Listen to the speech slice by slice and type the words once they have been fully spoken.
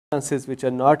substances which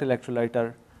are not electrolyte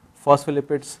are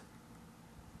phospholipids,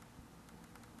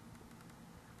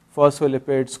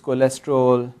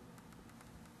 cholesterol,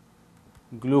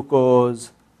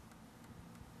 glucose,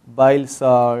 bile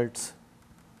salts,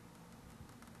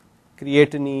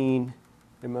 creatinine.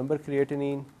 Remember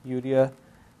creatinine, urea,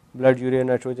 blood urea,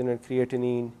 nitrogen, and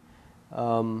creatinine,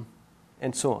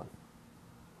 and so on.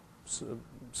 So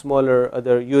smaller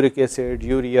other uric acid,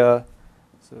 urea,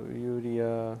 so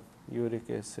urea, uric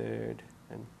acid,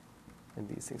 and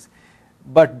these things.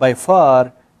 But by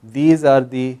far, these are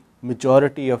the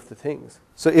majority of the things.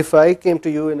 So if I came to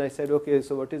you and I said, okay,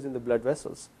 so what is in the blood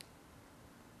vessels?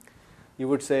 You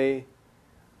would say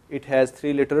it has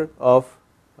 3 liters of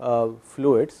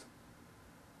fluids,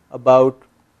 about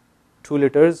 2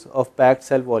 liters of packed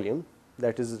cell volume,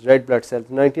 that is red blood cells.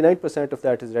 99% of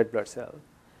that is red blood cell.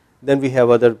 Then we have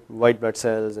other white blood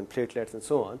cells and platelets and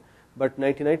so on, but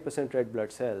 99% red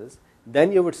blood cells.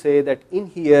 Then you would say that in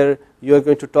here you are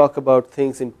going to talk about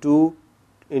things in two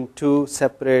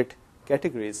separate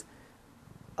categories: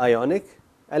 ionic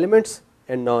elements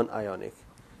and non-ionic.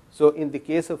 So in the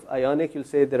case of ionic, you'll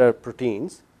say there are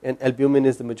proteins, and albumin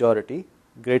is the majority,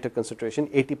 greater concentration,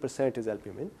 80% is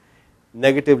albumin,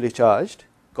 negatively charged,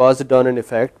 cause a dominant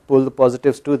effect, pull the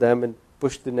positives to them and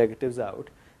push the negatives out.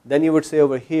 Then you would say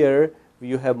over here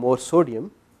you have more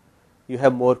sodium, you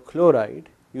have more chloride,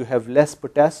 you have less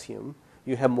potassium,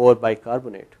 you have more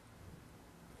bicarbonate.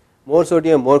 More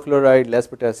sodium, more chloride, less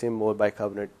potassium, more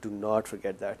bicarbonate. Do not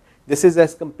forget that. This is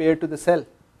as compared to the cell.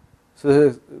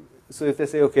 So if they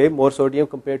say, okay, more sodium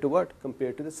compared to what?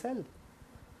 Compared to the cell.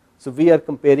 So we are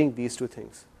comparing these two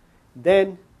things.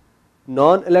 Then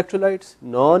non-electrolytes,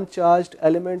 non-charged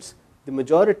elements, the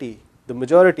majority,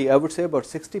 I would say about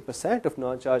 60% of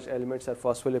non-charged elements are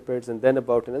phospholipids, and then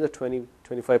about another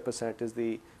 20-25% is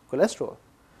the cholesterol.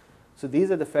 So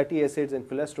these are the fatty acids and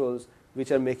cholesterols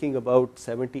which are making about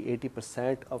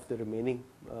 70-80% of the remaining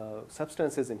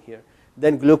substances in here.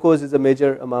 Then glucose is a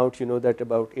major amount, you know that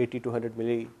about 80 to 100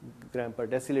 milligram per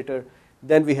deciliter.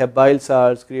 Then we have bile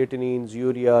salts, creatinines,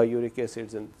 urea, uric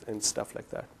acids, and stuff like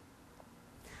that.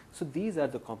 So these are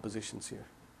the compositions here.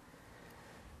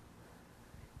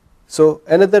 So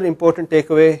another important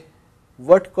takeaway: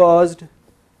 what caused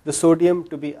the sodium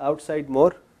to be outside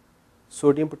more?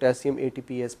 Sodium potassium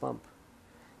ATPase pump.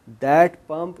 That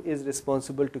pump is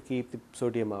responsible to keep the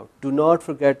sodium out. Do not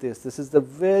forget this. This is the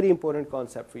very important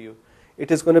concept for you.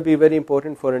 It is going to be very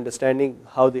important for understanding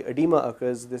how the edema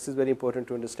occurs. This is very important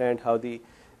to understand how the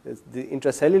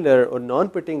intracellular or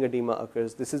non-pitting edema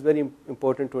occurs. This is very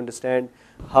important to understand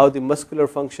how the muscular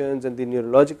functions and the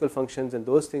neurological functions and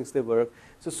those things they work.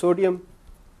 So sodium,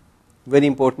 very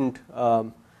important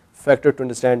factor to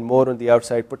understand, more on the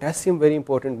outside. Potassium, very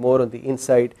important, more on the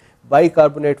inside.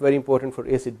 Bicarbonate, very important for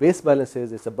acid-base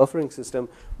balances. It's a buffering system,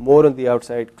 more on the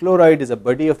outside. Chloride is a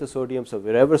buddy of the sodium, so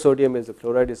wherever sodium is, the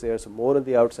chloride is there, so more on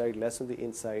the outside, less on the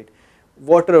inside.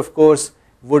 Water, of course,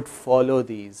 would follow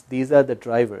these. These are the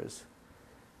drivers.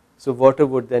 So water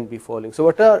would then be following. So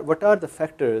what are the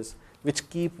factors which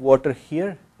keep water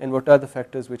here, and what are the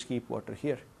factors which keep water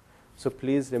here? So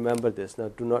please remember this. Now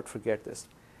do not forget this.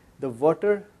 The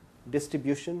water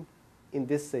distribution in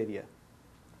this area,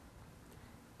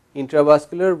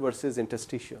 intravascular versus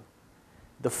interstitial.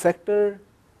 The factor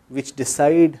which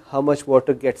decide how much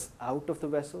water gets out of the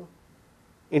vessel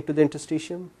into the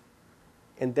interstitium,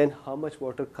 and then how much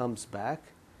water comes back.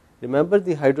 Remember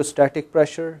the hydrostatic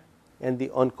pressure and the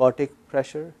oncotic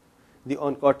pressure. The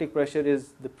oncotic pressure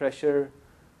is the pressure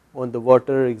on the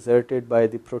water exerted by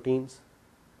the proteins,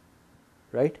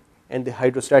 right? And the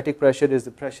hydrostatic pressure is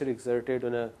the pressure exerted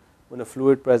on a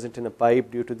fluid present in a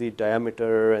pipe due to the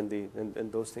diameter and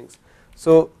those things.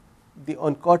 So the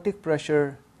oncotic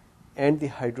pressure and the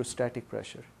hydrostatic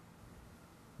pressure,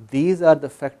 these are the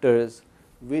factors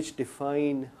which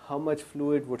define how much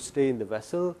fluid would stay in the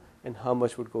vessel and how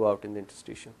much would go out in the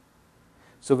interstitium.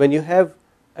 So when you have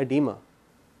edema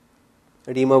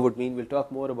would mean, we'll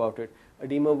talk more about it,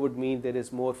 edema would mean there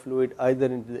is more fluid either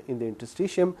in the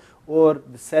interstitium, or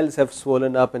the cells have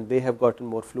swollen up and they have gotten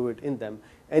more fluid in them.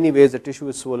 Anyways, the tissue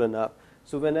is swollen up.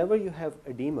 So whenever you have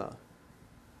edema,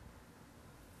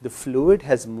 the fluid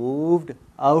has moved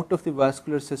out of the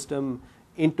vascular system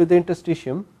into the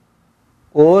interstitium,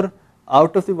 or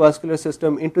out of the vascular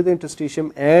system into the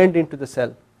interstitium and into the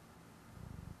cell.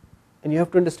 And you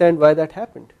have to understand why that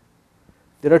happened.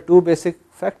 There are two basic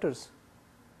factors.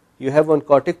 You have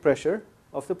oncotic pressure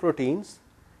of the proteins,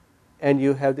 and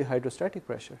you have the hydrostatic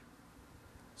pressure.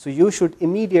 So you should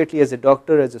immediately, as a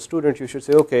doctor, as a student, you should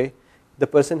say, okay, the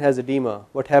person has edema,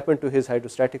 what happened to his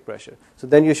hydrostatic pressure? So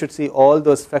then you should see all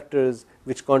those factors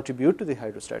which contribute to the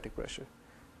hydrostatic pressure.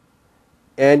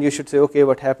 And you should say, okay,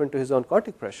 what happened to his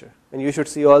oncotic pressure? And you should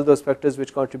see all those factors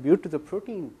which contribute to the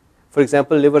protein. For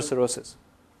example, liver cirrhosis.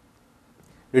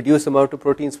 Reduced amount of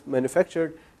proteins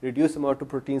manufactured, reduced amount of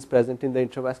proteins present in the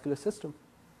intravascular system.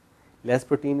 Less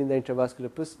protein in the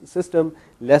intravascular system,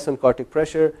 less oncotic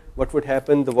pressure. What would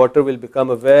happen? The water will become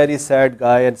a very sad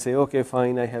guy and say, okay,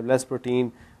 fine, I have less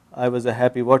protein. I was a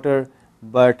happy water,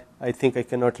 but I think I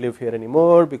cannot live here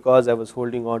anymore because I was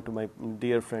holding on to my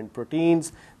dear friend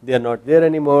proteins. They are not there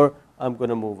anymore. I'm going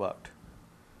to move out.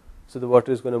 So the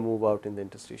water is going to move out in the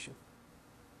interstitium,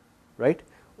 right?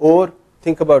 Or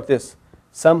think about this.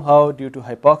 Somehow due to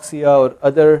hypoxia or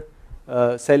other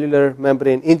cellular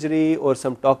membrane injury or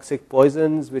some toxic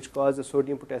poisons which cause the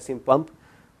sodium potassium pump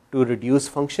to reduce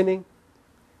functioning,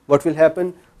 what will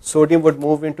happen? Sodium would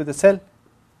move into the cell.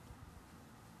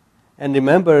 And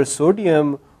remember,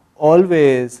 sodium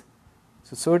always,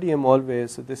 so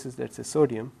this is, let's say,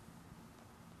 sodium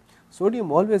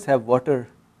always have water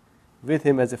with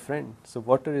him as a friend. So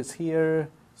water is here,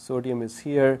 sodium is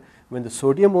here. When the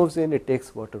sodium moves in, it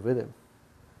takes water with him.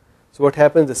 So what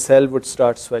happens? The cell would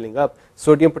start swelling up.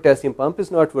 Sodium potassium pump is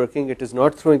not working. It is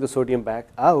not throwing the sodium back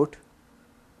out.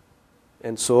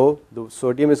 And so the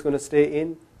sodium is going to stay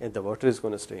in and the water is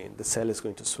going to stay in. The cell is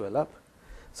going to swell up.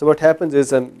 So what happens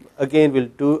is, again, we'll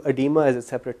do edema as a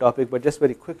separate topic, but just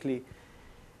very quickly,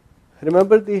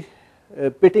 remember the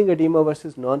pitting edema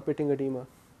versus non-pitting edema.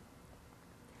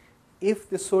 If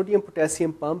the sodium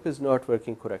potassium pump is not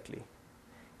working correctly,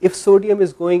 if sodium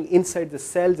is going inside the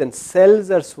cells and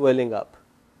cells are swelling up,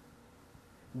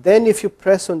 then if you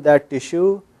press on that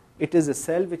tissue, it is a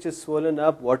cell which is swollen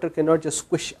up. Water cannot just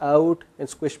squish out and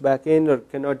squish back in, or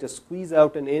cannot just squeeze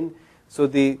out and in. So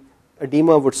the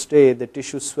edema would stay, the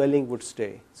tissue swelling would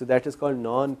stay. So that is called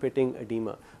non-pitting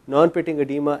edema. Non-pitting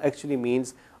edema actually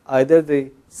means either the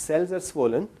cells are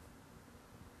swollen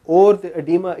or the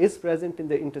edema is present in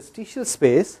the interstitial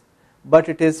space, but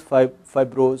it is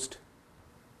fibrosed.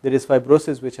 There is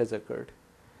fibrosis which has occurred.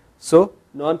 So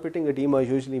non-pitting edema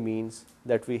usually means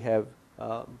that we have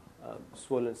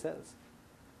swollen cells.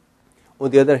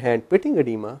 On the other hand, pitting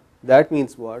edema, that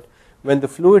means what? When the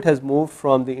fluid has moved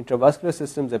from the intravascular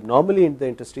systems abnormally in the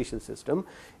interstitial system,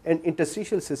 and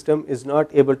interstitial system is not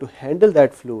able to handle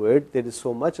that fluid, there is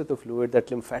so much of the fluid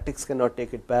that lymphatics cannot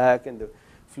take it back and the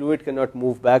fluid cannot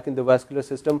move back in the vascular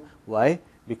system. Why?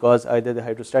 Because either the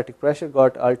hydrostatic pressure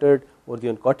got altered or the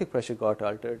oncotic pressure got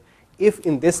altered. If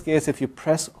in this case, if you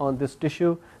press on this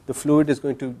tissue, the fluid is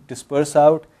going to disperse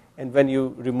out, and when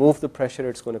you remove the pressure,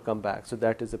 it's going to come back. So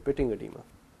that is a pitting edema.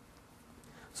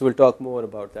 So we'll talk more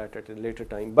about that at a later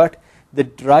time. But the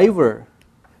driver,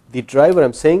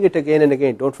 I'm saying it again and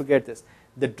again, don't forget this.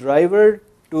 The driver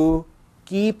to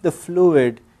keep the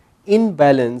fluid in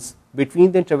balance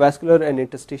between the intravascular and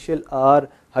interstitial are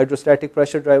hydrostatic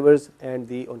pressure drivers and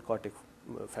the oncotic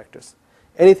factors.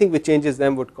 Anything which changes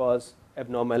them would cause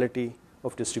abnormality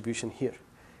of distribution here.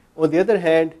 On the other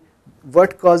hand,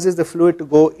 what causes the fluid to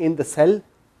go in the cell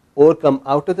or come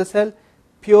out of the cell?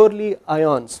 Purely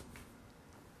ions.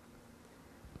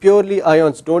 Purely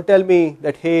ions. Don't tell me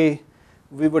that, hey,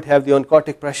 we would have the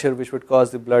oncotic pressure which would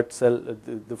cause the blood cell,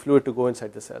 the fluid to go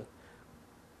inside the cell.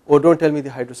 Or don't tell me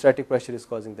the hydrostatic pressure is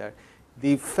causing that.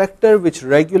 The factor which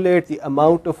regulate the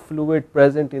amount of fluid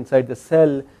present inside the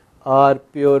cell are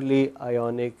purely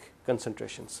ionic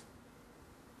concentrations.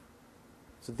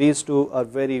 So these two are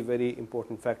very, very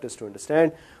important factors to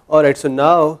understand. All right, so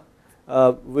now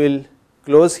we'll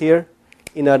close here.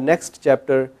 In our next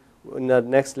chapter, in our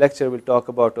next lecture, we'll talk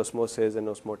about osmosis and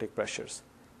osmotic pressures.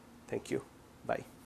 Thank you. Bye.